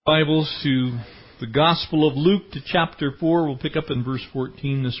Bibles to the Gospel of Luke to chapter 4. We'll pick up in verse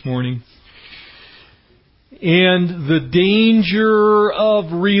 14 this morning. And the danger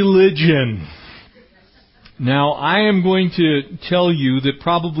of religion. Now, I am going to tell you that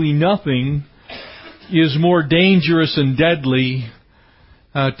probably nothing is more dangerous and deadly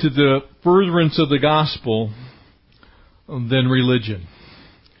to the furtherance of the gospel than religion.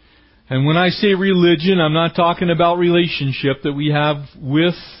 And when I say religion, I'm not talking about relationship that we have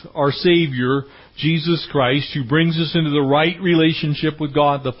with our Savior, Jesus Christ, who brings us into the right relationship with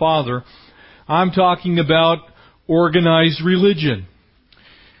God the Father. I'm talking about organized religion.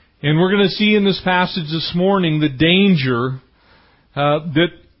 And we're going to see in this passage this morning the danger that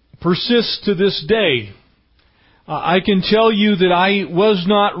persists to this day. I can tell you that I was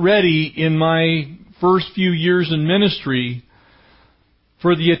not ready in my first few years in ministry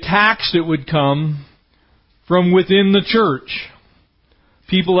for the attacks that would come from within the church.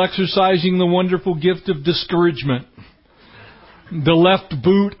 People exercising the wonderful gift of discouragement, the left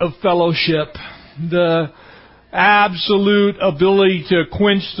boot of fellowship, the absolute ability to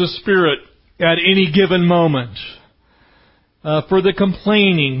quench the Spirit at any given moment, for the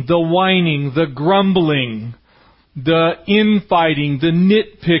complaining, the whining, the grumbling, the infighting, the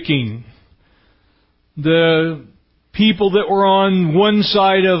nitpicking, the people that were on one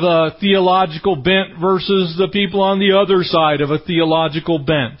side of a theological bent versus the people on the other side of a theological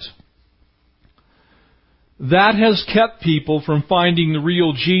bent. That has kept people from finding the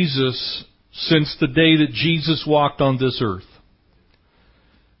real Jesus since the day that Jesus walked on this earth.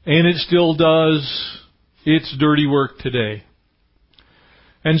 And it still does its dirty work today.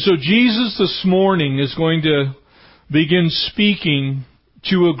 And so Jesus this morning is going to begin speaking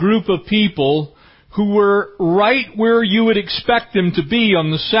to a group of people who were right where you would expect them to be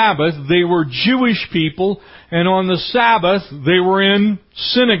on the Sabbath. They were Jewish people, and on the Sabbath they were in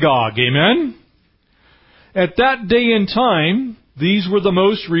synagogue. Amen? At that day and time, these were the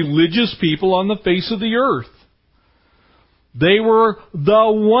most religious people on the face of the earth. They were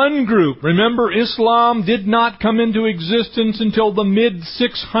the one group. Remember, Islam did not come into existence until the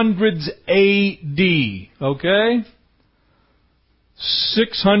mid-600s A.D. Okay?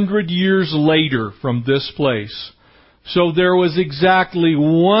 600 years later from this place. So there was exactly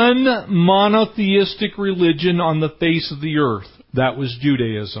one monotheistic religion on the face of the earth. That was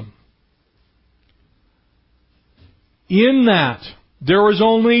Judaism. In that, there was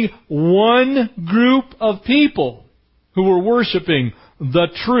only one group of people who were worshiping the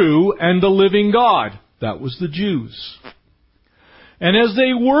true and the living God. That was the Jews. And as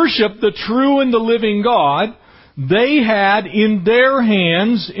they worshiped the true and the living God, they had in their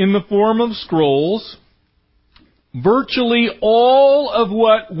hands, in the form of scrolls, virtually all of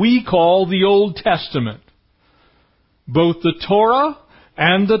what we call the Old Testament. Both the Torah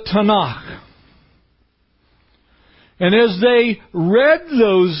and the Tanakh. And as they read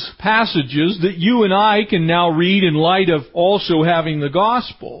those passages that you and I can now read in light of also having the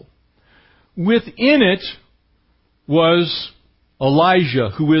gospel, within it was Elijah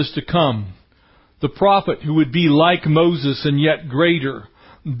who is to come. The prophet who would be like Moses and yet greater.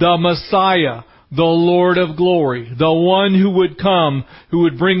 The Messiah, the Lord of glory. The one who would come, who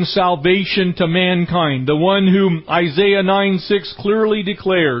would bring salvation to mankind. The one whom Isaiah 9:6 clearly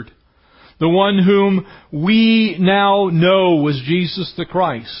declared. The one whom we now know was Jesus the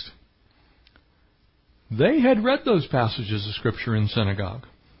Christ. They had read those passages of Scripture in synagogue.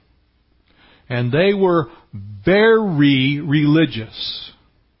 And they were very religious.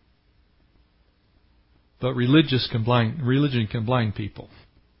 But religion can blind people.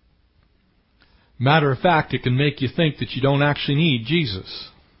 Matter of fact, it can make you think that you don't actually need Jesus.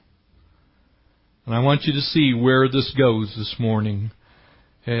 And I want you to see where this goes this morning.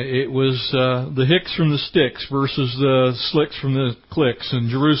 It was the hicks from the sticks versus the slicks from the clicks in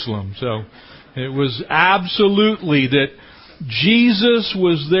Jerusalem. So it was absolutely that Jesus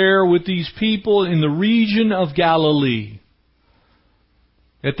was there with these people in the region of Galilee.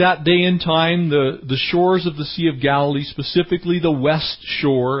 At that day and time, the shores of the Sea of Galilee, specifically the west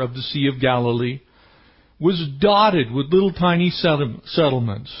shore of the Sea of Galilee, was dotted with little tiny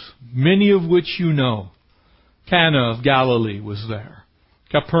settlements, many of which you know. Cana of Galilee was there.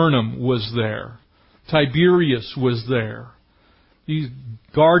 Capernaum was there. Tiberias was there.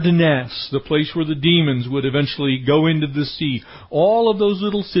 Gardanes, the place where the demons would eventually go into the sea. All of those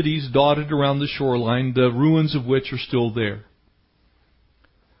little cities dotted around the shoreline, the ruins of which are still there.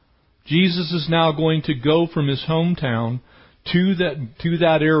 Jesus is now going to go from his hometown to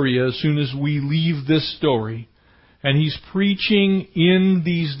that area as soon as we leave this story. And he's preaching in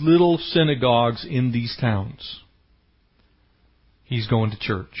these little synagogues in these towns. he's going to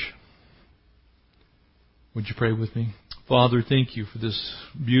church. Would you pray with me? Father, thank you for this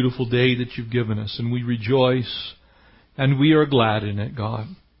beautiful day that you've given us, and we rejoice and we are glad in it, God.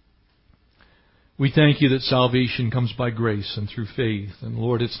 We thank you that salvation comes by grace and through faith. And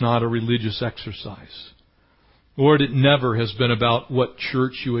Lord, it's not a religious exercise. Lord, it never has been about what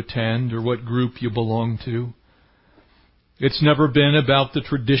church you attend or what group you belong to. It's never been about the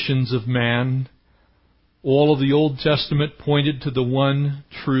traditions of man. All of the Old Testament pointed to the one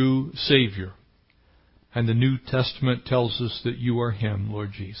true Savior. And the New Testament tells us that you are Him,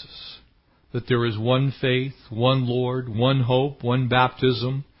 Lord Jesus. That there is one faith, one Lord, one hope, one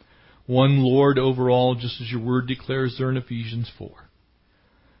baptism, one Lord over all, just as your Word declares there in Ephesians 4.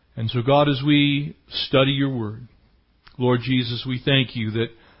 And so, God, as we study your Word, Lord Jesus, we thank you that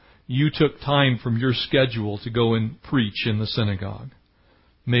you took time from your schedule to go and preach in the synagogue.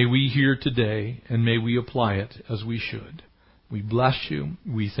 May we hear today, and may we apply it as we should. We bless you.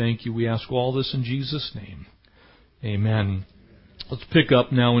 We thank you. We ask all this in Jesus' name. Amen. Let's pick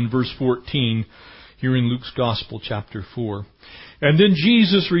up now in verse 14 here in Luke's Gospel, chapter 4. And then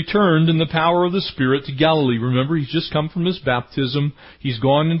Jesus returned in the power of the Spirit to Galilee. Remember, he's just come from his baptism. He's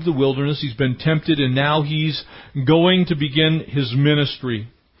gone into the wilderness. He's been tempted, and now he's going to begin his ministry.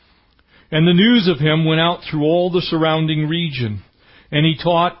 And the news of him went out through all the surrounding region. And he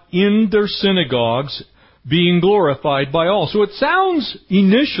taught in their synagogues, being glorified by all. So it sounds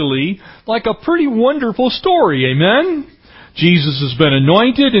initially like a pretty wonderful story. Amen? Jesus has been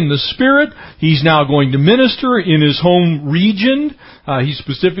anointed in the Spirit. He's now going to minister in his home region. He's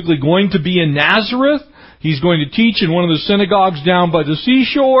specifically going to be in Nazareth. He's going to teach in one of the synagogues down by the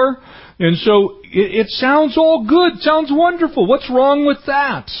seashore. And so it sounds all good. Sounds wonderful. What's wrong with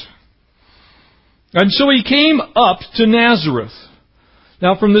that? And so he came up to Nazareth.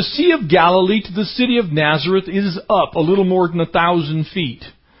 Now, from the Sea of Galilee to the city of Nazareth is up a little more than 1,000 feet.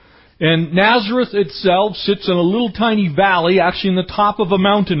 And Nazareth itself sits in a little tiny valley, actually in the top of a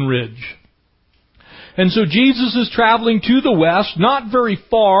mountain ridge. And so Jesus is traveling to the west, not very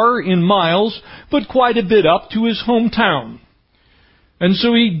far in miles, but quite a bit up to his hometown. And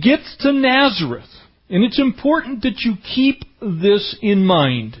so he gets to Nazareth. And it's important that you keep this in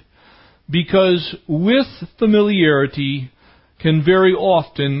mind, because with familiarity can very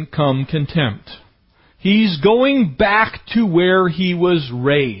often come contempt. He's going back to where he was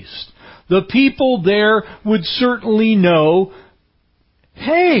raised. The people there would certainly know,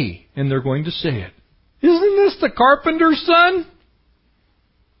 hey, and they're going to say it, isn't this the carpenter's son?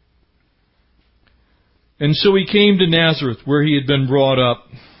 And so he came to Nazareth, where he had been brought up.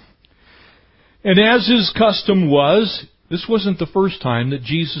 And as his custom was, this wasn't the first time that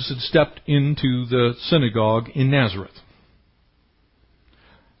Jesus had stepped into the synagogue in Nazareth.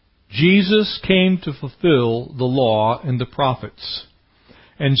 Jesus came to fulfill the law and the prophets.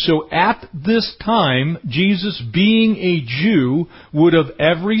 And so at this time, Jesus, being a Jew, would have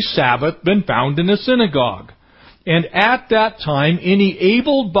every Sabbath been found in a synagogue. And at that time, any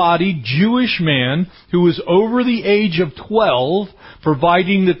able-bodied Jewish man who was over the age of 12,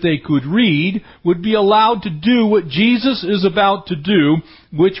 providing that they could read, would be allowed to do what Jesus is about to do,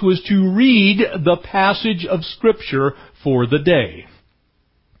 which was to read the passage of Scripture for the day.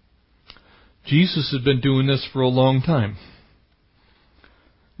 Jesus had been doing this for a long time.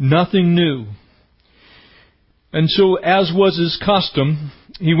 Nothing new. And so, as was his custom,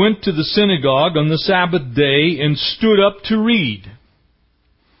 he went to the synagogue on the Sabbath day and stood up to read.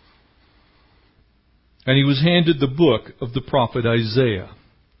 And he was handed the book of the prophet Isaiah.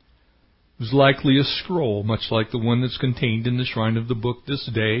 It was likely a scroll, much like the one that's contained in the shrine of the book this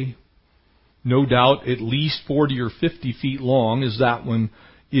day. No doubt at least 40 or 50 feet long, as that one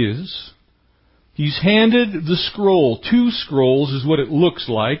is. He's handed the scroll. 2 scrolls is what it looks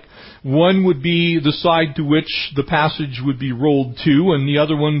like. One would be the side to which the passage would be rolled to, and the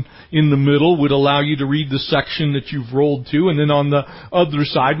other one in the middle would allow you to read the section that you've rolled to, and then on the other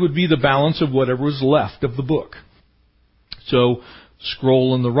side would be the balance of whatever was left of the book. So,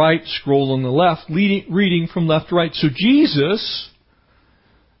 scroll on the right, scroll on the left, reading from left to right. So Jesus,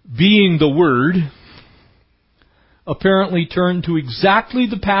 being the Word, apparently turned to exactly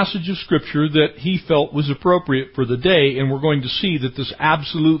the passage of Scripture that he felt was appropriate for the day, and we're going to see that this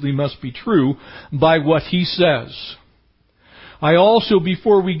absolutely must be true by what he says. I also,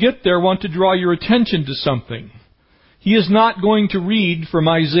 before we get there, want to draw your attention to something. He is not going to read from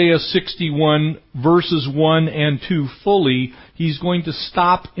Isaiah 61 verses 1 and 2 fully. He's going to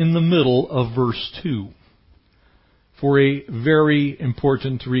stop in the middle of verse 2 for a very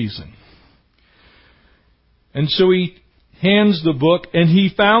important reason. And so he hands the book, and he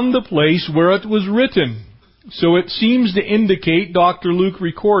found the place where it was written. So it seems to indicate, Dr. Luke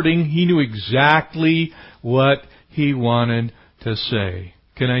recording, he knew exactly what he wanted to say.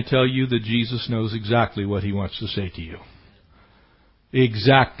 Can I tell you that Jesus knows exactly what he wants to say to you?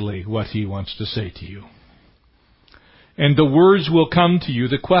 Exactly what he wants to say to you. And the words will come to you.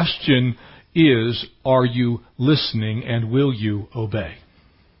 The question is, are you listening and will you obey?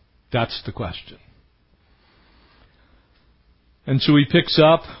 That's the question. And so he picks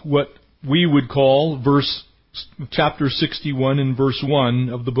up what we would call chapter 61 and verse 1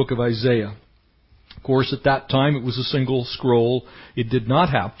 of the book of Isaiah. Of course, at that time it was a single scroll. It did not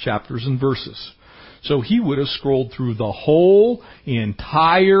have chapters and verses. So he would have scrolled through the whole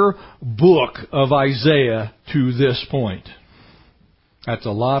entire book of Isaiah to this point. That's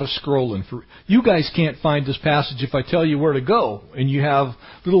a lot of scrolling. You guys can't find this passage if I tell you where to go, and you have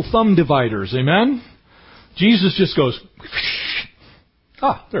little thumb dividers. Amen? Jesus just goes,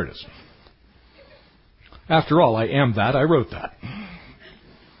 there it is. After all, I am that. I wrote that.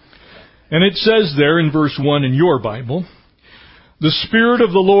 And it says there in verse 1 in your Bible, the Spirit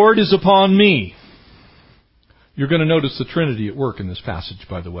of the Lord is upon me. You're going to notice the Trinity at work in this passage,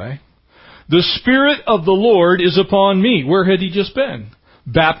 by the way. The Spirit of the Lord is upon me. Where had he just been?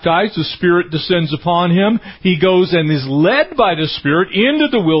 Baptized, the Spirit descends upon him. He goes and is led by the Spirit into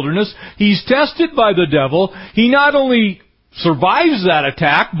the wilderness. He's tested by the devil. He not only survives that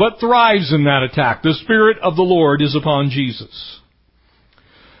attack, but thrives in that attack. The Spirit of the Lord is upon Jesus.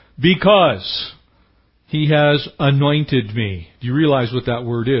 Because he has anointed me. Do you realize what that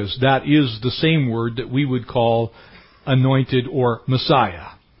word is? That is the same word that we would call anointed or Messiah.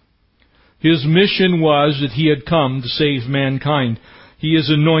 His mission was that he had come to save mankind. He is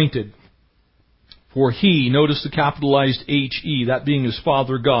anointed. For he, notice the capitalized H-E, that being his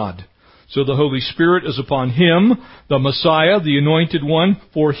Father God. So the Holy Spirit is upon him, the Messiah, the anointed one,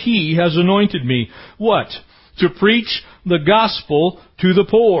 for he has anointed me. What? To preach the gospel to the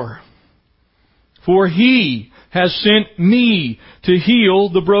poor. For he has sent me to heal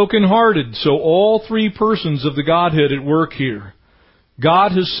the brokenhearted. So all three persons of the Godhead at work here.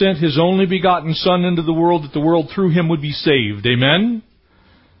 God has sent his only begotten Son into the world that the world through him would be saved. Amen?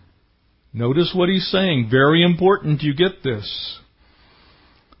 Notice what he's saying. Very important you get this.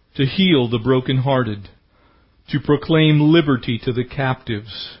 To heal the brokenhearted. To proclaim liberty to the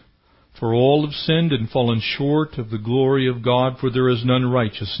captives. For all have sinned and fallen short of the glory of God, for there is none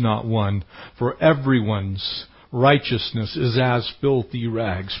righteous, not one. For everyone's righteousness is as filthy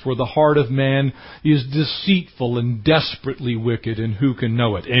rags. For the heart of man is deceitful and desperately wicked, and who can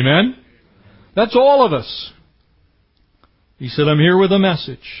know it? Amen? That's all of us. He said, I'm here with a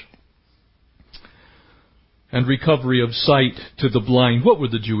message. And recovery of sight to the blind. What were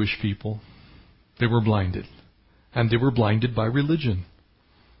the Jewish people? They were blinded. And they were blinded by religion.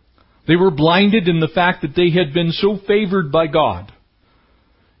 They were blinded in the fact that they had been so favored by God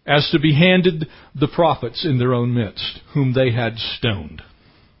as to be handed the prophets in their own midst, whom they had stoned.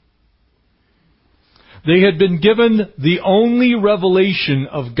 They had been given the only revelation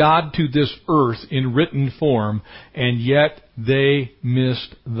of God to this earth in written form, and yet they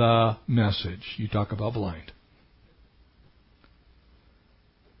missed the message. You talk about blind.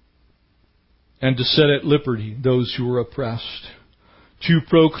 And to set at liberty those who were oppressed. To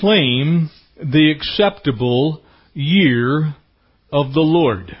proclaim the acceptable year of the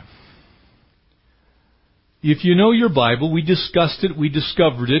Lord. If you know your Bible, we discussed it, we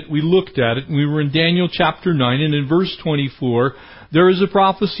discovered it, we looked at it, and we were in Daniel chapter 9, and in verse 24, there is a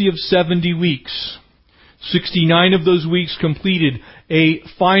prophecy of 70 weeks. 69 of those weeks completed. A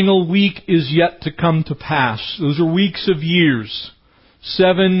final week is yet to come to pass. Those are weeks of years.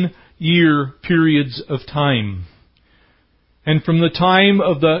 7-year periods of time. And from the time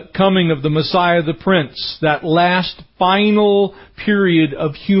of the coming of the Messiah the Prince, that last final period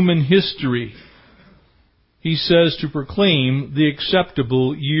of human history, he says to proclaim the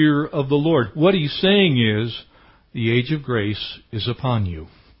acceptable year of the Lord. What he's saying is, the age of grace is upon you.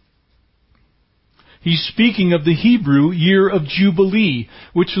 He's speaking of the Hebrew year of Jubilee,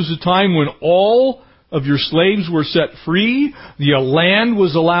 which was a time when all of your slaves were set free, the land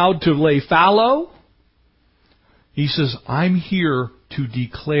was allowed to lay fallow. He says, I'm here to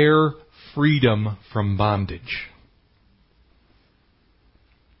declare freedom from bondage.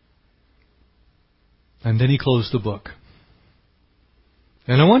 And then he closed the book.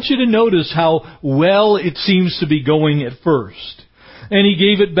 And I want you to notice how well it seems to be going at first. And he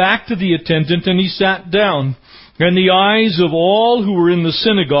gave it back to the attendant and he sat down. And the eyes of all who were in the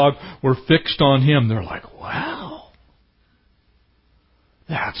synagogue were fixed on him. They're like, wow,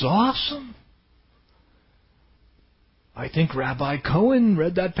 that's awesome. I think Rabbi Cohen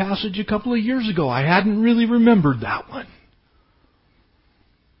read that passage a couple of years ago. I hadn't really remembered that one.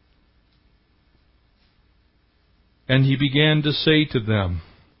 And he began to say to them,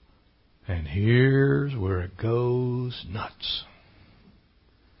 and here's where it goes nuts.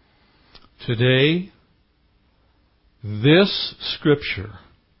 Today, this scripture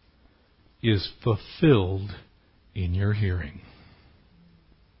is fulfilled in your hearing.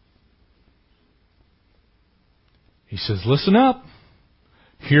 He says, listen up.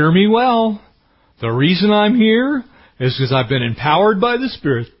 Hear me well. The reason I'm here is because I've been empowered by the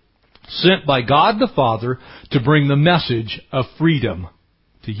Spirit, sent by God the Father to bring the message of freedom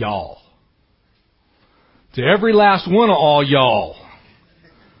to y'all. To every last one of all y'all.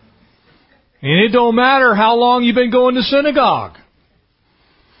 And it don't matter how long you've been going to synagogue.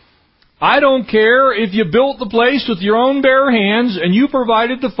 I don't care if you built the place with your own bare hands and you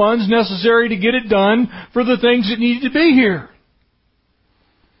provided the funds necessary to get it done for the things that needed to be here.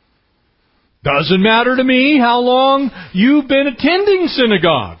 Doesn't matter to me how long you've been attending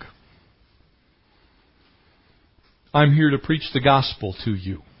synagogue. I'm here to preach the gospel to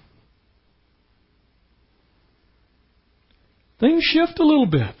you. Things shift a little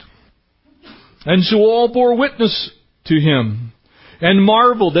bit. And so all bore witness to him, and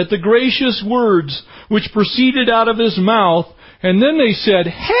marveled at the gracious words which proceeded out of his mouth. And then they said,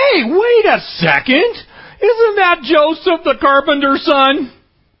 hey, wait a second! Isn't that Joseph the carpenter's son?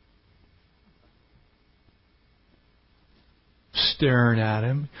 Staring at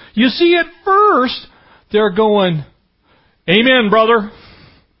him. You see, at first, they're going, amen, brother.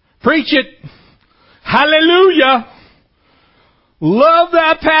 Preach it. Hallelujah. Love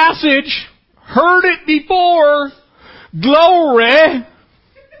that passage. Heard it before. Glory.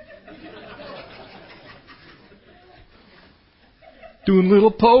 Doing a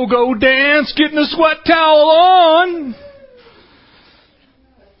little pogo dance, getting a sweat towel on.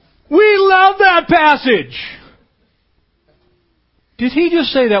 We love that passage. Did he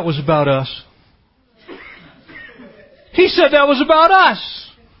just say that was about us? He said that was about us.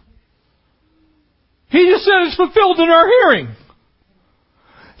 He just said it's fulfilled in our hearing.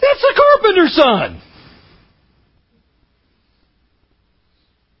 That's the carpenter's son.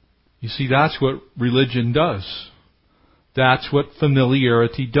 You see, that's what religion does. That's what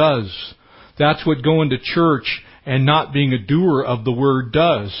familiarity does. That's what going to church and not being a doer of the word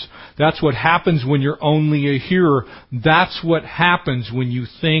does. That's what happens when you're only a hearer. That's what happens when you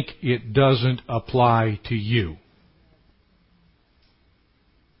think it doesn't apply to you.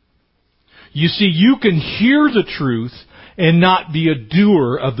 You see, you can hear the truth and not be a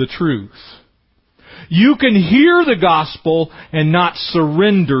doer of the truth. You can hear the gospel and not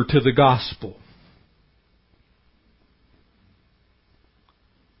surrender to the gospel.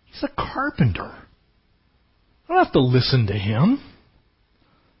 He's a carpenter. I don't have to listen to him.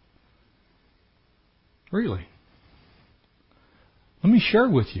 Really. Let me share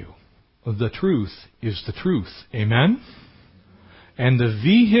with you. The truth is the truth. Amen? And the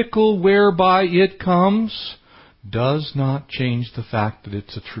vehicle whereby it comes does not change the fact that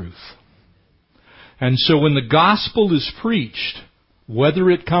it's a truth. And so when the gospel is preached,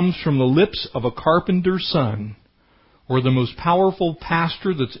 whether it comes from the lips of a carpenter's son or the most powerful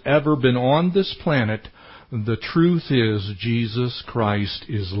pastor that's ever been on this planet, the truth is Jesus Christ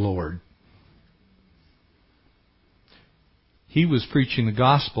is Lord. He was preaching the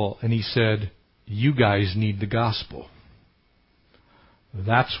gospel and he said, you guys need the gospel.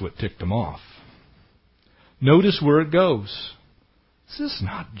 That's what ticked him off. Notice where it goes. This is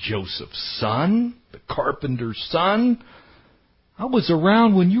not Joseph's son, the carpenter's son. I was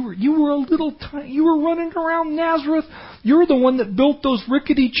around when you were a little tiny. You were running around Nazareth. You're the one that built those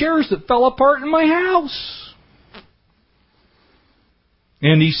rickety chairs that fell apart in my house.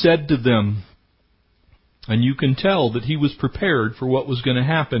 And he said to them, and you can tell that he was prepared for what was going to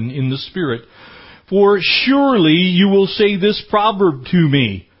happen in the Spirit. For surely you will say this proverb to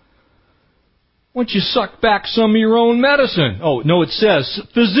me. Why don't you suck back some of your own medicine? Oh, no, it says,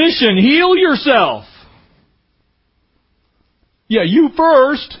 physician, heal yourself. Yeah, you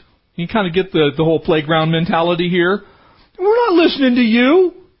first. You kind of get the whole playground mentality here. We're not listening to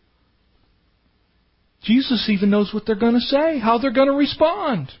you. Jesus even knows what they're going to say, how they're going to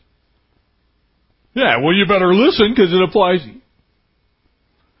respond. Yeah, well, you better listen because it applies.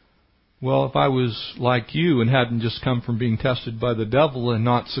 Well, if I was like you and hadn't just come from being tested by the devil and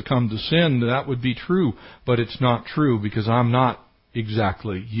not succumbed to sin, that would be true. But it's not true because I'm not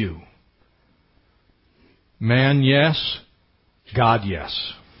exactly you. Man, yes. God,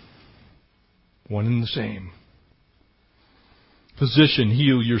 yes. One and the same. Physician,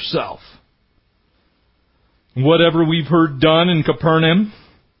 heal yourself. Whatever we've heard done in Capernaum,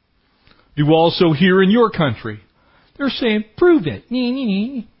 do also here in your country. They're saying, prove it.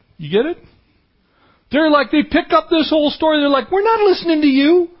 You get it? They're like, they pick up this whole story. They're like, we're not listening to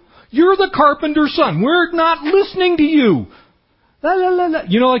you. You're the carpenter's son. We're not listening to you. La, la, la, la.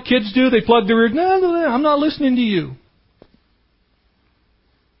 You know what kids do? They plug their ears. La, la, la. I'm not listening to you.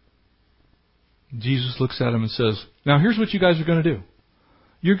 Jesus looks at him and says, now here's what you guys are going to do.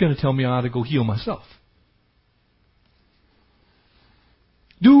 You're going to tell me I ought to go heal myself.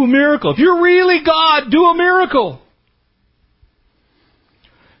 Do a miracle. If you're really God, do a miracle.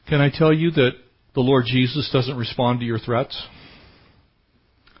 Can I tell you that the Lord Jesus doesn't respond to your threats?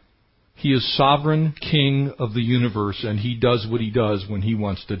 He is sovereign King of the universe, and He does what He does when He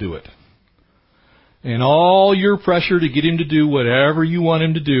wants to do it. And all your pressure to get Him to do whatever you want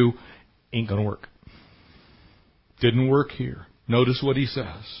Him to do ain't going to work. Didn't work here. Notice what He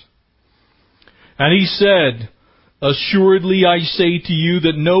says. And He said, assuredly I say to you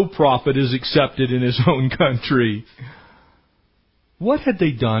that no prophet is accepted in his own country. What had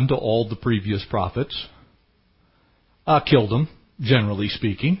they done to all the previous prophets? Killed them, generally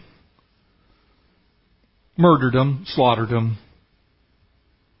speaking. Murdered them, slaughtered them.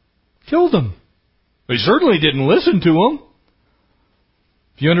 Killed them. They certainly didn't listen to them.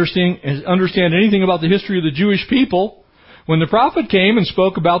 If you understand anything about the history of the Jewish people, when the prophet came and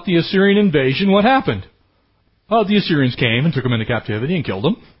spoke about the Assyrian invasion, what happened? The Assyrians came and took them into captivity and killed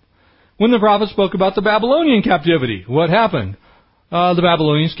them. When the prophet spoke about the Babylonian captivity, what happened? The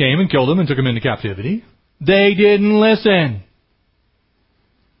Babylonians came and killed them and took them into captivity. They didn't listen.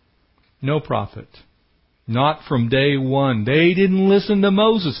 No prophet. Not from day one. They didn't listen to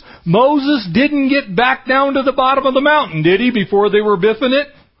Moses. Moses didn't get back down to the bottom of the mountain, did he, before they were biffing it?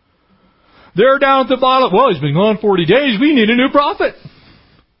 They're down at the bottom. Well, he's been gone 40 days. We need a new prophet.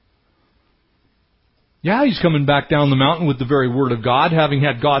 Yeah, he's coming back down the mountain with the very word of God, having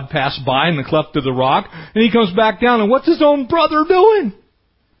had God pass by in the cleft of the rock. And he comes back down, and what's his own brother doing?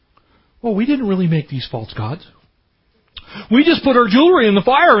 Well, we didn't really make these false gods. We just put our jewelry in the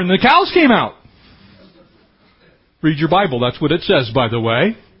fire, and the cows came out. Read your Bible. That's what it says, by the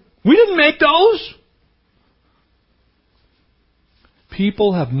way. We didn't make those.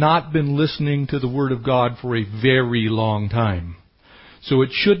 People have not been listening to the Word of God for a very long time. So it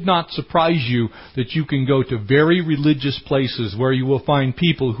should not surprise you that you can go to very religious places where you will find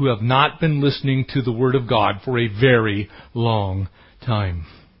people who have not been listening to the Word of God for a very long time.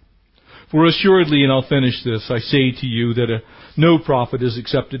 For assuredly, and I'll finish this, I say to you that no prophet is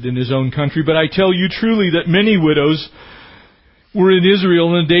accepted in his own country, but I tell you truly that many widows were in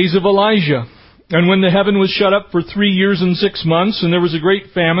Israel in the days of Elijah. And when the heaven was shut up for 3 years and 6 months, and there was a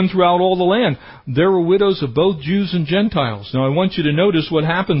great famine throughout all the land, there were widows of both Jews and Gentiles. Now I want you to notice what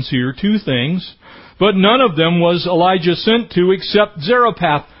happens here. 2 things. But none of them was Elijah sent to except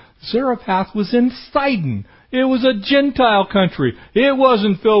Zarephath. Zarephath was in Sidon. It was a Gentile country. It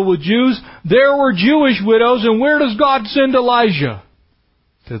wasn't filled with Jews. There were Jewish widows, and where does God send Elijah?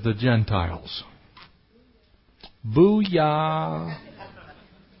 To the Gentiles. Booyah!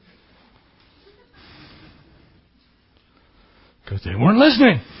 Because they weren't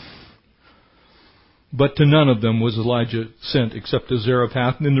listening. But to none of them was Elijah sent except to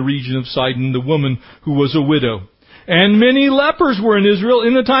Zarephath in the region of Sidon, the woman who was a widow. And many lepers were in Israel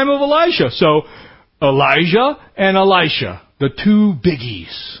in the time of Elisha. So Elijah and Elisha, the 2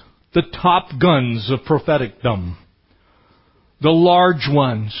 biggies, the top guns of propheticdom, the large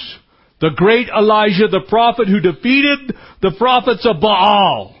ones, the great Elijah, the prophet who defeated the prophets of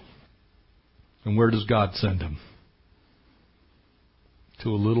Baal. And where does God send him? To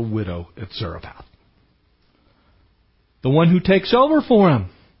a little widow at Zarephath. The one who takes over for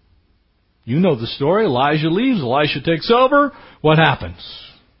him. You know the story. Elijah leaves. Elisha takes over. What happens?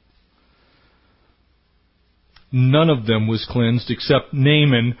 None of them was cleansed except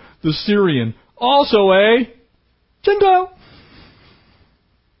Naaman the Syrian, also a Gentile.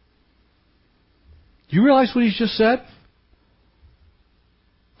 Do you realize what he's just said?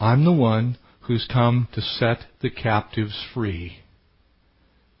 I'm the one who's come to set the captives free.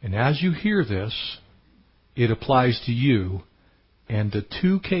 And as you hear this, it applies to you, and the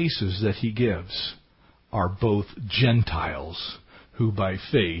 2 cases that he gives are both Gentiles who by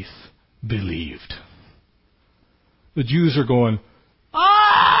faith believed. The Jews are going,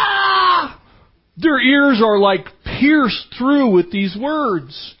 ah! Their ears are like pierced through with these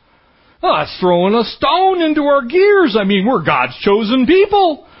words. Oh, it's throwing a stone into our gears. I mean, we're God's chosen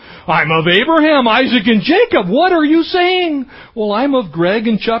people. I'm of Abraham, Isaac, and Jacob. What are you saying? Well, I'm of Greg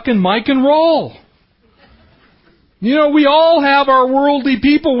and Chuck and Mike and Roll. You know, we all have our worldly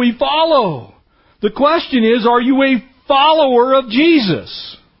people we follow. The question is, are you a follower of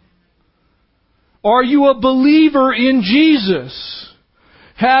Jesus? Are you a believer in Jesus?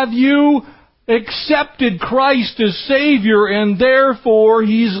 Have you accepted Christ as Savior and therefore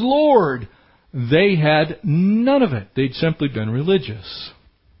He's Lord? They had none of it. They'd simply been religious.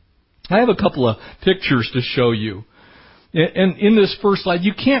 I have a couple of pictures to show you. And in this first slide,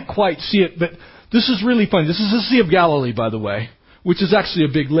 you can't quite see it, but this is really funny. This is the Sea of Galilee, by the way, which is actually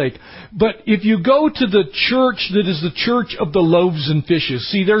a big lake. But if you go to the church that is the Church of the Loaves and Fishes,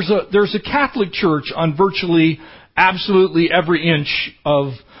 see, there's a Catholic church on virtually absolutely every inch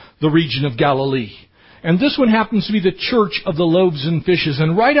of the region of Galilee. And this one happens to be the Church of the Loaves and Fishes.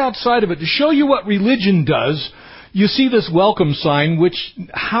 And right outside of it, to show you what religion does, you see this welcome sign,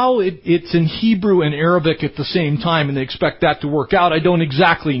 it's in Hebrew and Arabic at the same time, and they expect that to work out. I don't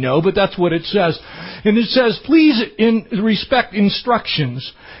exactly know, but that's what it says. And it says, please respect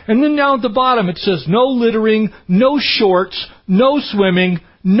instructions. And then down at the bottom it says, no littering, no shorts, no swimming,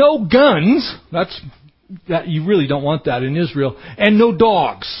 no guns. That you really don't want that in Israel. And no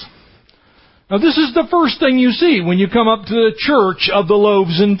dogs. Now this is the first thing you see when you come up to the Church of the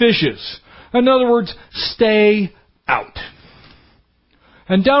Loaves and Fishes. In other words, stay out.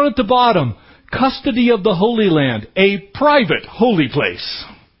 And down at the bottom, custody of the Holy Land, a private holy place.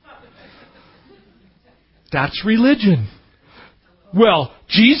 That's religion. Well,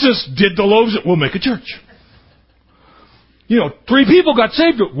 Jesus did the loaves. We'll make a church. 3 people got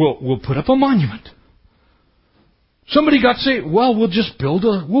saved. We'll put up a monument. Somebody got saved. Well, we'll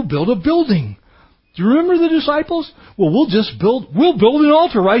build a building. Do you remember the disciples? Well, we'll build an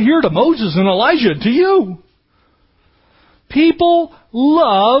altar right here to Moses and Elijah, to you. People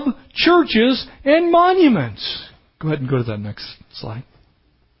love churches and monuments. Go ahead and go to that next slide.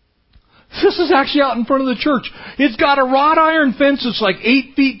 This is actually out in front of the church. It's got a wrought iron fence that's like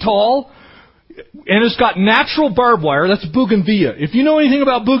 8 feet tall, and it's got natural barbed wire. That's bougainvillea. If you know anything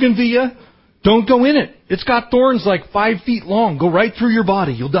about bougainvillea, don't go in it. It's got thorns like 5 feet long. Go right through your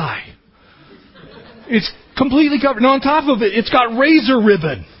body. You'll die. It's completely covered. And on top of it, it's got razor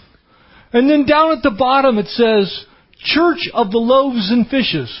ribbon. And then down at the bottom it says, Church of the Loaves and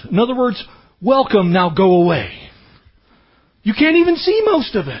Fishes. In other words, welcome, now go away. You can't even see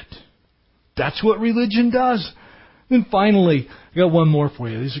most of it. That's what religion does. And finally, I got one more for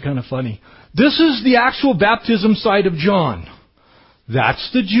you. These are kind of funny. This is the actual baptism side of John.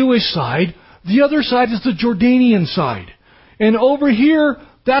 That's the Jewish side. The other side is the Jordanian side. And over here,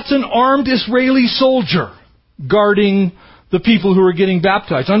 that's an armed Israeli soldier guarding the people who are getting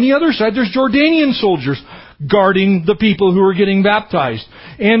baptized. On the other side, there's Jordanian soldiers guarding the people who are getting baptized.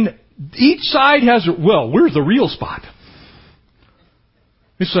 And each side has, where's the real spot?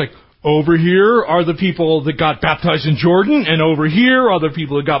 It's like, over here are the people that got baptized in Jordan, and over here are the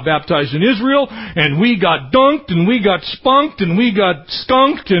people that got baptized in Israel, and we got dunked, and we got spunked, and we got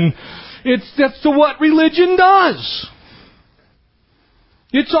skunked, and that's what religion does.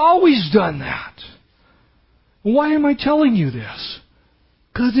 It's always done that. Why am I telling you this?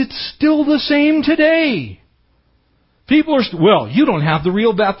 Because it's still the same today. People are, you don't have the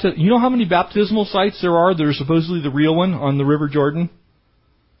real baptism. You know how many baptismal sites there are that are supposedly the real one on the River Jordan?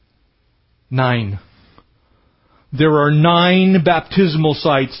 9. There are 9 baptismal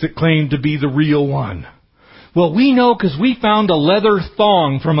sites that claim to be the real one. Well, we know because we found a leather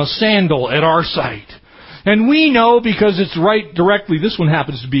thong from a sandal at our site. And we know because it's right directly, this one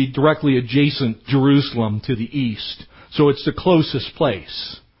happens to be directly adjacent Jerusalem to the east. So it's the closest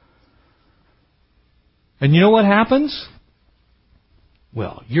place. And you know what happens?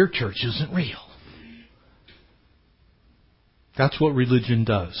 Well, your church isn't real. That's what religion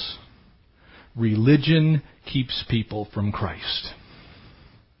does. Religion keeps people from Christ.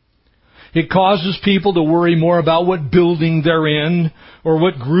 It causes people to worry more about what building they're in or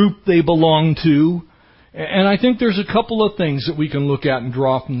what group they belong to. And I think there's a couple of things that we can look at and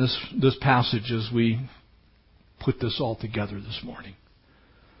draw from this passage as we put this all together this morning.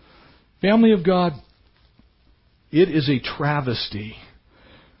 Family of God, it is a travesty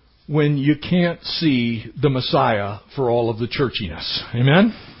when you can't see the Messiah for all of the churchiness.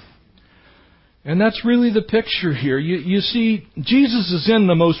 Amen? And that's really the picture here. You see, Jesus is in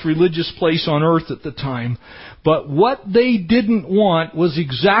the most religious place on earth at the time. But what they didn't want was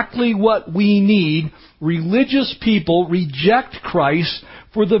exactly what we need. Religious people reject Christ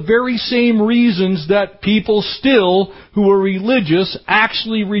for the very same reasons that people still who are religious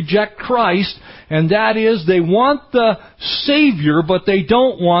actually reject Christ. And that is, they want the Savior, but they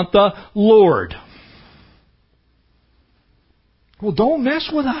don't want the Lord. Well, don't mess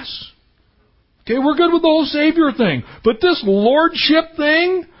with us. Okay, we're good with the whole Savior thing. But this Lordship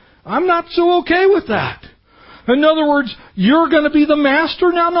thing, I'm not so okay with that. In other words, you're going to be the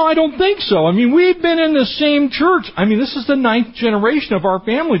master now? No, I don't think so. I mean, we've been in the same church. I mean, this is the 9th generation of our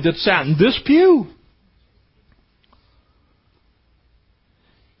family that sat in this pew.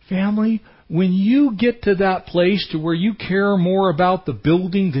 Family, when you get to that place to where you care more about the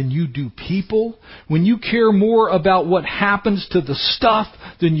building than you do people, when you care more about what happens to the stuff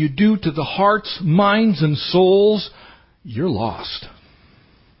than you do to the hearts, minds, and souls, you're lost.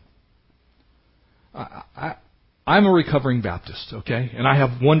 I'm a recovering Baptist, okay? And I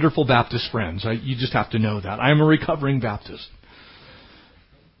have wonderful Baptist friends. You just have to know that. I'm a recovering Baptist.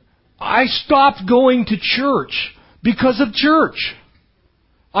 I stopped going to church because of church.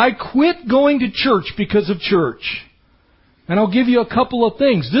 I quit going to church because of church. And I'll give you a couple of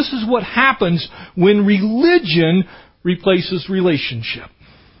things. This is what happens when religion replaces relationship.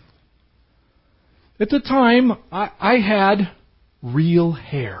 At the time, I had real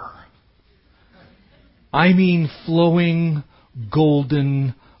hair. I mean flowing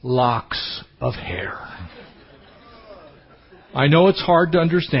golden locks of hair. I know it's hard to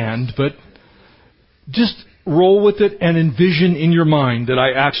understand, but just roll with it and envision in your mind that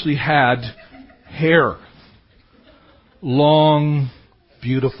I actually had hair. Long,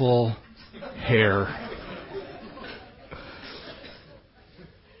 beautiful hair.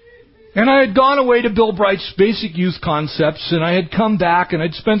 And I had gone away to Bill Bright's Basic Youth Concepts, and I had come back, and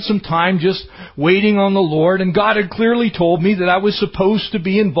I'd spent some time just waiting on the Lord, and God had clearly told me that I was supposed to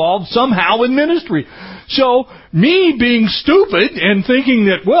be involved somehow in ministry. So, me being stupid and thinking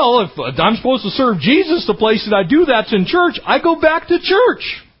that, well, if I'm supposed to serve Jesus, the place that I do that's in church, I go back to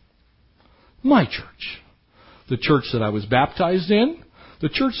church. My church. The church that I was baptized in. The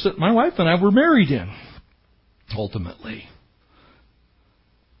church that my wife and I were married in. Ultimately.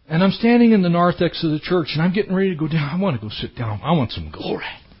 And I'm standing in the narthex of the church, and I'm getting ready to go down. I want to go sit down. I want some glory.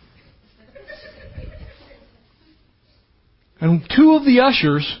 And 2 of the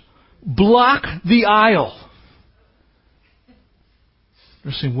ushers block the aisle.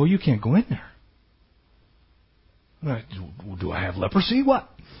 They're saying, well, you can't go in there. Do I have leprosy? What?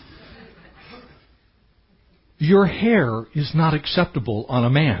 Your hair is not acceptable on a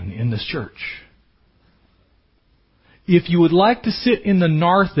man in this church. If you would like to sit in the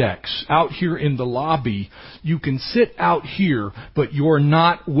narthex out here in the lobby, you can sit out here, but you're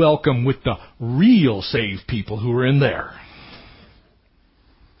not welcome with the real saved people who are in there.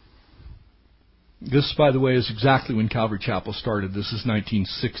 This, by the way, is exactly when Calvary Chapel started. This is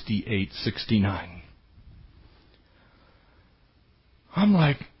 1968-69. I'm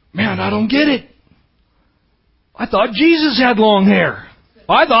like, man, I don't get it. I thought Jesus had long hair.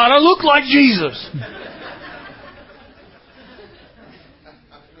 I thought I looked like Jesus.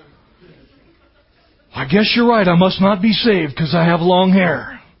 I guess you're right. I must not be saved because I have long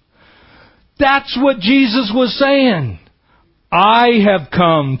hair. That's what Jesus was saying. I have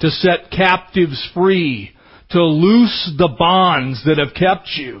come to set captives free, to loose the bonds that have kept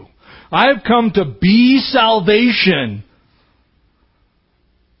you. I have come to be salvation.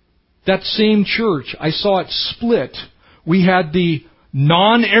 That same church, I saw it split. We had the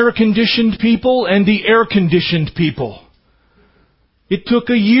non-air-conditioned people and the air-conditioned people. It took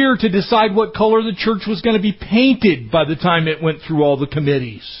a year to decide what color the church was going to be painted by the time it went through all the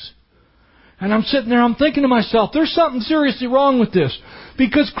committees. And I'm sitting there, I'm thinking to myself, there's something seriously wrong with this.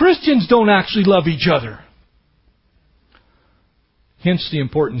 Because Christians don't actually love each other. Hence the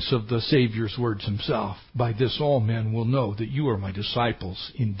importance of the Savior's words himself. By this all men will know that you are my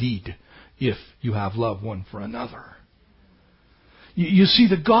disciples indeed, if you have love one for another. You see,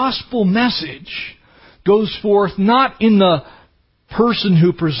 the gospel message goes forth not in the person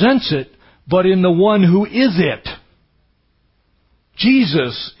who presents it, but in the one who is it.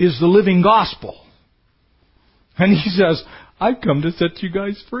 Jesus is the living gospel. And he says, I've come to set you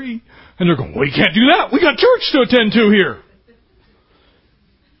guys free. And they're going, well, you can't do that. We got church to attend to here.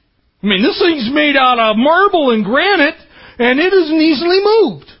 I mean, this thing's made out of marble and granite, and it isn't easily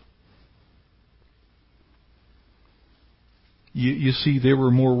moved. You see, they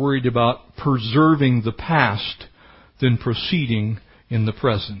were more worried about preserving the past than proceeding in the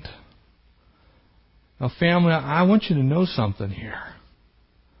present. Now, family, I want you to know something here.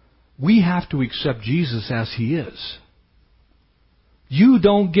 We have to accept Jesus as He is. You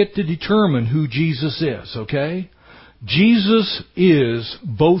don't get to determine who Jesus is, okay? Jesus is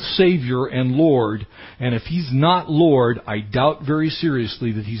both Savior and Lord, and if He's not Lord, I doubt very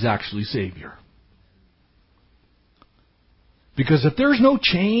seriously that He's actually Savior. Because if there's no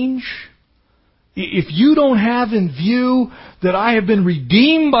change, If you don't have in view that I have been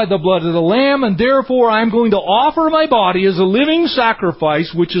redeemed by the blood of the Lamb, and therefore I'm going to offer my body as a living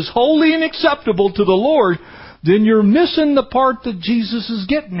sacrifice, which is holy and acceptable to the Lord, then you're missing the part that Jesus is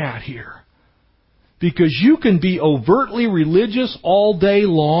getting at here. Because you can be overtly religious all day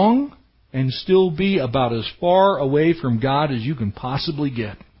long and still be about as far away from God as you can possibly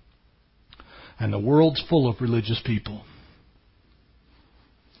get. And the world's full of religious people.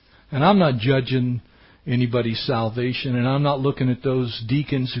 And I'm not judging anybody's salvation, and I'm not looking at those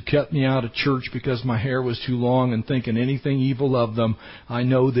deacons who kept me out of church because my hair was too long and thinking anything evil of them. I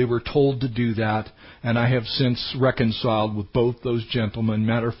know they were told to do that, and I have since reconciled with both those gentlemen.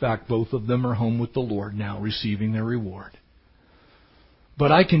 Matter of fact, both of them are home with the Lord now, receiving their reward.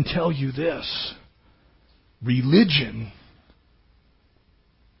 But I can tell you this. Religion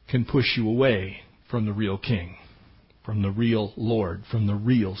can push you away from the real King, from the real Lord, from the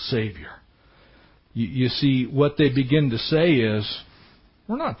real Savior. You see, what they begin to say is,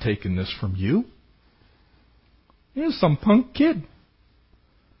 we're not taking this from you. You're some punk kid.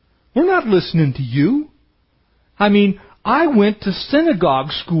 We're not listening to you. I mean, I went to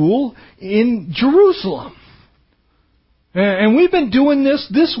synagogue school in Jerusalem. And we've been doing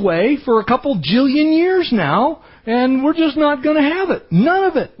this way for a couple jillion years now, and we're just not going to have it. None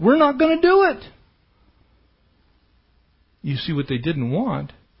of it. We're not going to do it. You see, what they didn't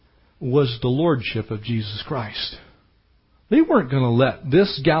want was the lordship of Jesus Christ. They weren't going to let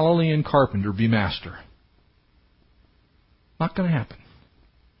this Galilean carpenter be master. Not going to happen.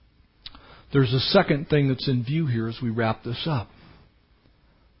 There's a second thing that's in view here as we wrap this up.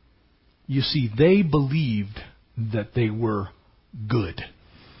 You see, they believed that they were good.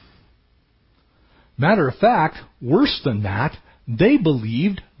 Matter of fact, worse than that, they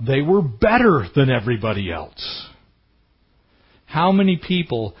believed they were better than everybody else. How many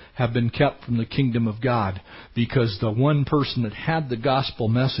people have been kept from the kingdom of God because the one person that had the gospel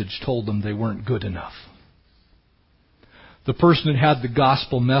message told them they weren't good enough? The person that had the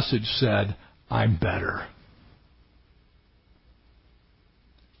gospel message said, I'm better.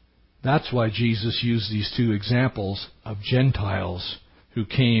 That's why Jesus used these two examples of Gentiles who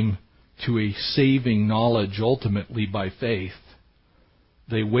came to a saving knowledge ultimately by faith.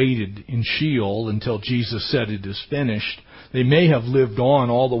 They waited in Sheol until Jesus said it is finished. They may have lived on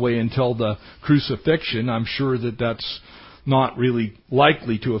all the way until the crucifixion. I'm sure that that's not really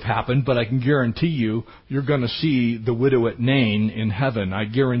likely to have happened, but I can guarantee you, you're going to see the widow at Nain in heaven. I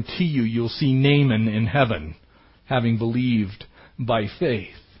guarantee you, you'll see Naaman in heaven, having believed by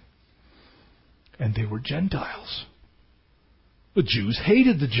faith. And they were Gentiles. The Jews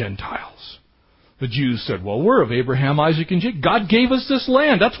hated the Gentiles. The Jews said, well, we're of Abraham, Isaac, and Jacob. God gave us this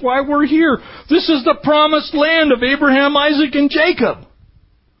land. That's why we're here. This is the promised land of Abraham, Isaac, and Jacob.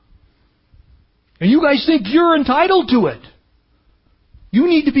 And you guys think you're entitled to it. You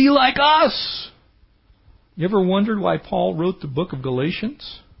need to be like us. You ever wondered why Paul wrote the book of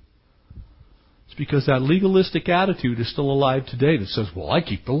Galatians? It's because that legalistic attitude is still alive today that says, well, I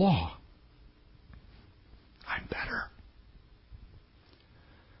keep the law. I'm better.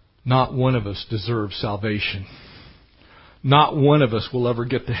 Not one of us deserves salvation. Not one of us will ever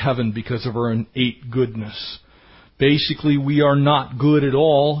get to heaven because of our innate goodness. Basically, we are not good at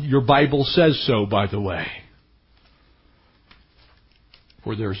all. Your Bible says so, by the way.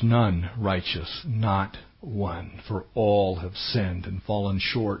 For there's none righteous, not one. For all have sinned and fallen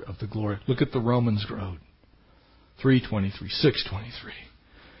short of the glory. Look at the Romans road. 3:23, 6:23.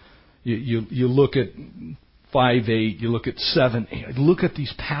 You look at 5:8, you look at 7:8. Look at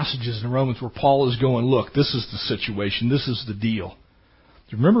these passages in Romans where Paul is going, look, this is the situation, this is the deal.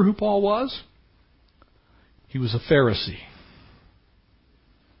 Do you remember who Paul was? He was a Pharisee.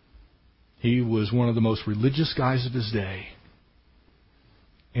 He was one of the most religious guys of his day.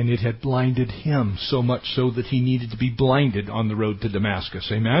 And it had blinded him so much so that he needed to be blinded on the road to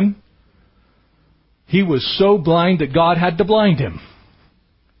Damascus. Amen? He was so blind that God had to blind him.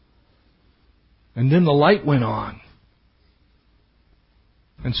 And then the light went on.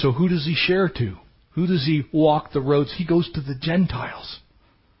 And so who does he share to? Who does he walk the roads? He goes to the Gentiles.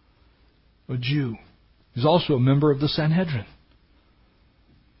 A Jew. He's also a member of the Sanhedrin.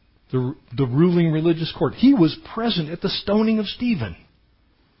 The ruling religious court. He was present at the stoning of Stephen.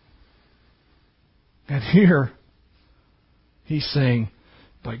 And here, he's saying,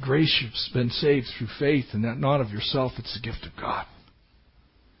 by grace you've been saved through faith, and that not of yourself, it's the gift of God.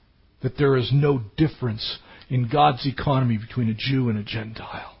 That there is no difference in God's economy between a Jew and a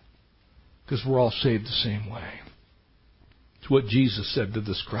Gentile. Because we're all saved the same way. It's what Jesus said to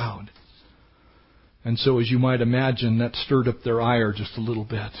this crowd. And so, as you might imagine, that stirred up their ire just a little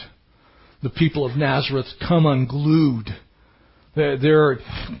bit. The people of Nazareth come unglued. This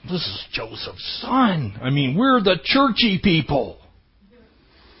is Joseph's son. I mean, we're the churchy people.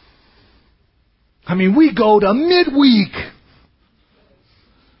 I mean, we go to midweek.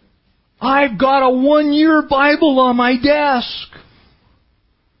 I've got a 1-year Bible on my desk.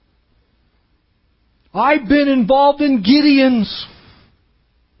 I've been involved in Gideon's.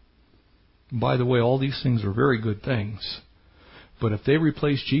 By the way, all these things are very good things. But if they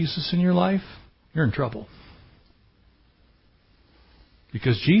replace Jesus in your life, you're in trouble.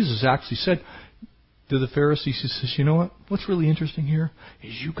 Because Jesus actually said to the Pharisees, He says, you know what? What's really interesting here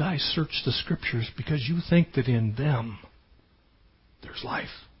is you guys search the Scriptures because you think that in them there's life.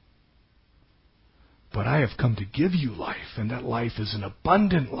 But I have come to give you life, and that life is an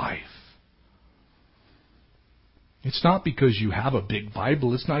abundant life. It's not because you have a big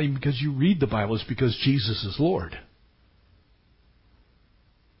Bible. It's not even because you read the Bible. It's because Jesus is Lord.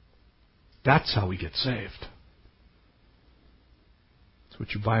 That's how we get saved. That's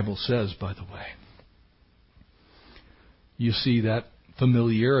what your Bible says, by the way. You see, that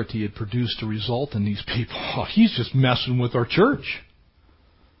familiarity had produced a result in these people. Oh, he's just messing with our church.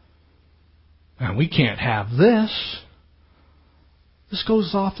 And we can't have this. This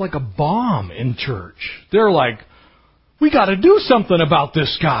goes off like a bomb in church. They're like, we got to do something about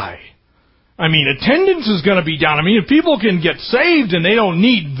this guy. I mean, attendance is going to be down. I mean, if people can get saved and they don't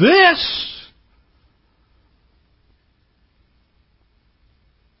need this,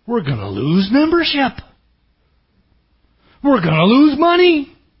 we're going to lose membership. We're going to lose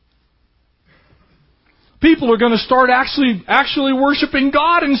money. People are going to start actually worshiping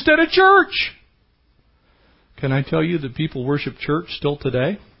God instead of church. Can I tell you that people worship church still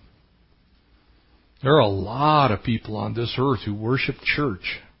today? There are a lot of people on this earth who worship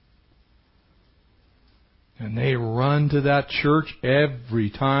church. And they run to that church every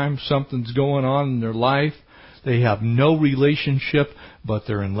time something's going on in their life. They have no relationship, but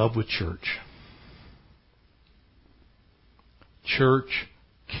they're in love with church. Church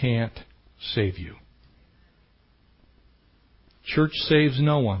can't save you. Church saves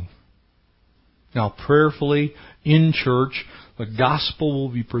no one. Now, prayerfully, in church, the gospel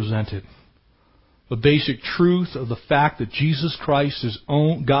will be presented. The basic truth of the fact that Jesus Christ is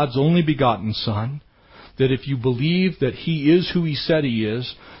God's only begotten Son, that if you believe that He is who He said He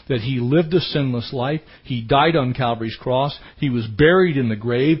is, that He lived a sinless life, He died on Calvary's cross, He was buried in the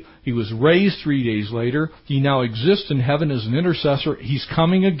grave, He was raised 3 days later, He now exists in heaven as an intercessor, He's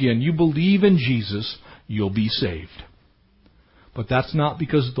coming again. You believe in Jesus, you'll be saved. But that's not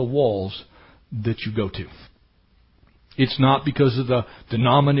because of the walls that you go to. It's not because of the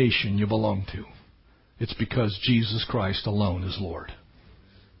denomination you belong to. It's because Jesus Christ alone is Lord.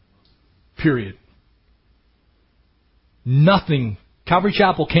 Period. Nothing. Calvary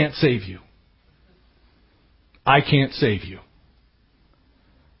Chapel can't save you. I can't save you.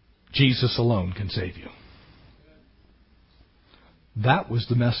 Jesus alone can save you. That was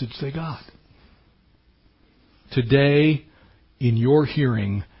the message they got. Today, in your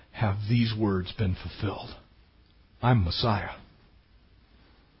hearing, have these words been fulfilled. I'm Messiah.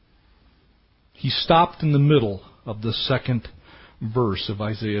 He stopped in the middle of the second verse of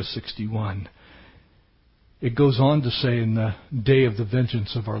Isaiah 61. It goes on to say, in the day of the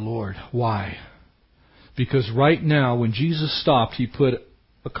vengeance of our Lord. Why? Because right now, when Jesus stopped, He put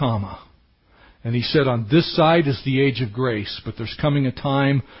a comma. And He said, on this side is the age of grace, but there's coming a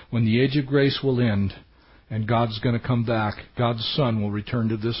time when the age of grace will end, and God's going to come back. God's Son will return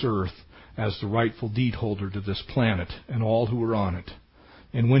to this earth as the rightful deed holder to this planet and all who are on it.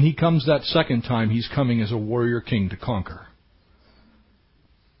 And when He comes that second time, He's coming as a warrior king to conquer.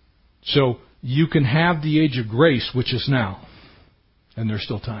 So you can have the age of grace, which is now, and there's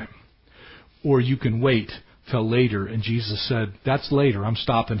still time. Or you can wait till later, and Jesus said, that's later, I'm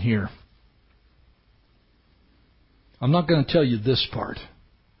stopping here. I'm not going to tell you this part.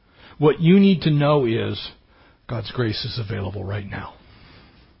 What you need to know is God's grace is available right now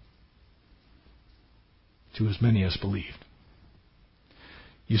to as many as believed.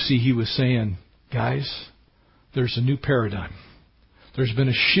 You see, He was saying, guys, there's a new paradigm. There's been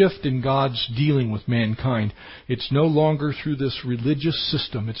a shift in God's dealing with mankind. It's no longer through this religious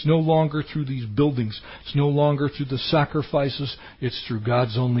system. It's no longer through these buildings. It's no longer through the sacrifices. It's through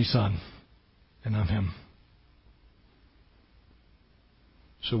God's only Son. And I'm Him.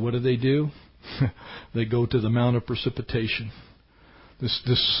 So what do? They go to the Mount of Precipitation.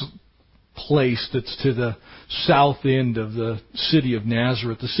 This place that's to the south end of the city of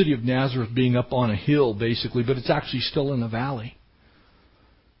Nazareth. The city of Nazareth being up on a hill, basically, but it's actually still in a valley.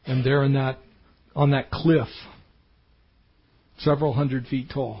 And there on that cliff, several hundred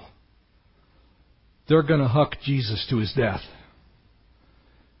feet tall, they're going to huck Jesus to his death.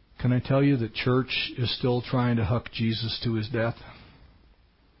 Can I tell you that church is still trying to huck Jesus to his death?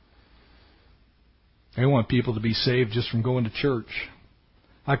 They want people to be saved just from going to church.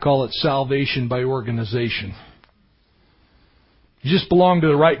 I call it salvation by organization. You just belong to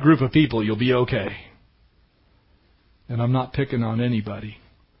the right group of people, you'll be okay. And I'm not picking on anybody.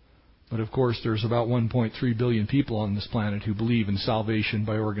 But of course, there's about 1.3 billion people on this planet who believe in salvation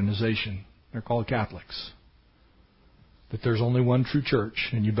by organization. They're called Catholics. That there's only one true church,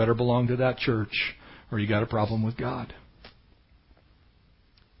 and you better belong to that church, or you got a problem with God.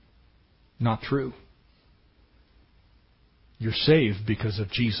 Not true. You're saved because of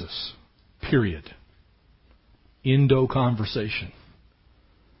Jesus. Period. Indo conversation.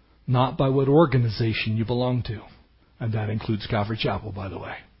 Not by what organization you belong to. And that includes Calvary Chapel, by the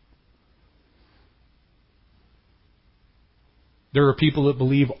way. There are people that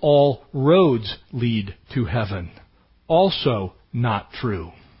believe all roads lead to heaven. Also not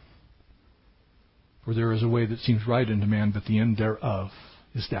true. For there is a way that seems right unto man, but the end thereof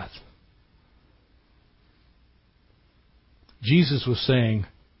is death. Jesus was saying,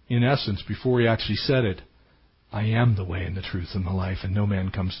 in essence, before he actually said it, I am the way and the truth and the life, and no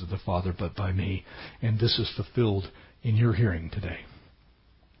man comes to the Father but by me. And this is fulfilled in your hearing today.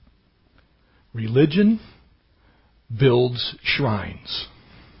 Religion builds shrines.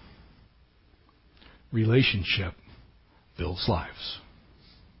 Relationship builds lives.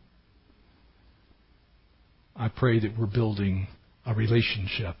 I pray that we're building a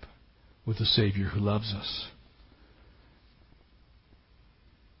relationship with the Savior who loves us.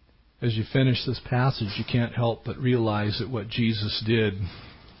 As you finish this passage, you can't help but realize that what Jesus did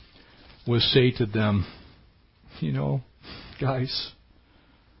was say to them, guys,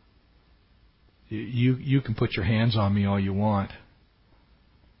 you can put your hands on me all you want,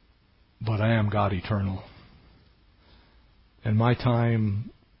 but I am God eternal. And my time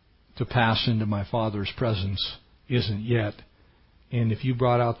to pass into my Father's presence isn't yet. And if you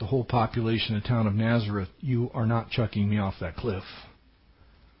brought out the whole population of the town of Nazareth, you are not chucking me off that cliff.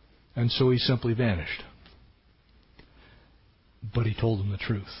 And so he simply vanished. But he told them the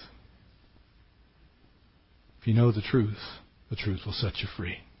truth. If you know the truth will set you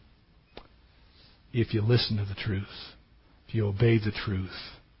free. If you listen to the truth, if you obey the truth,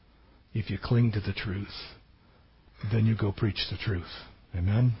 if you cling to the truth, then you go preach the truth.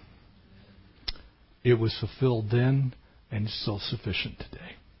 Amen? It was fulfilled then, and it's still sufficient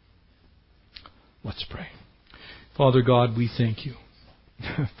today. Let's pray. Father God, we thank you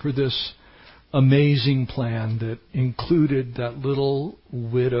for this amazing plan that included that little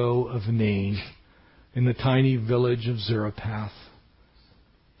widow of Nain in the tiny village of Zarephath,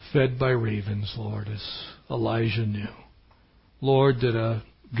 fed by ravens, Lord, as Elijah knew. Lord, that a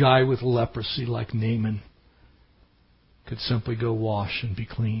guy with leprosy like Naaman could simply go wash and be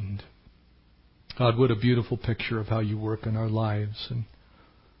cleaned. God, what a beautiful picture of how you work in our lives. And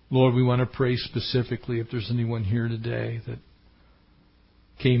Lord, we want to pray specifically if there's anyone here today that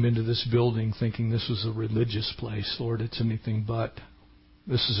came into this building thinking this was a religious place. Lord, it's anything but.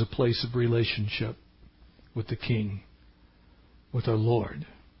 This is a place of relationship with the King, with our Lord,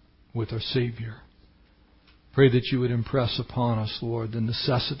 with our Savior. Pray that you would impress upon us, Lord, the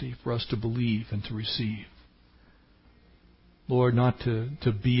necessity for us to believe and to receive. Lord, not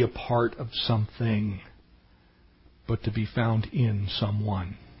to be a part of something, but to be found in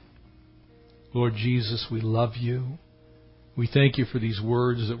someone. Lord Jesus, we love you. We thank you for these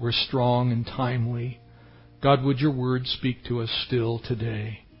words that were strong and timely. God, would your word speak to us still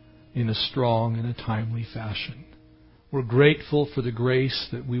today in a strong and a timely fashion. We're grateful for the grace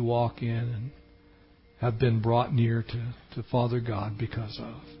that we walk in and have been brought near to Father God because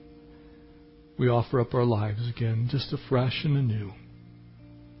of. We offer up our lives again, just afresh and anew.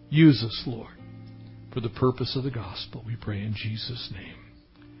 Use us, Lord, for the purpose of the gospel. We pray in Jesus'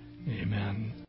 name. Amen.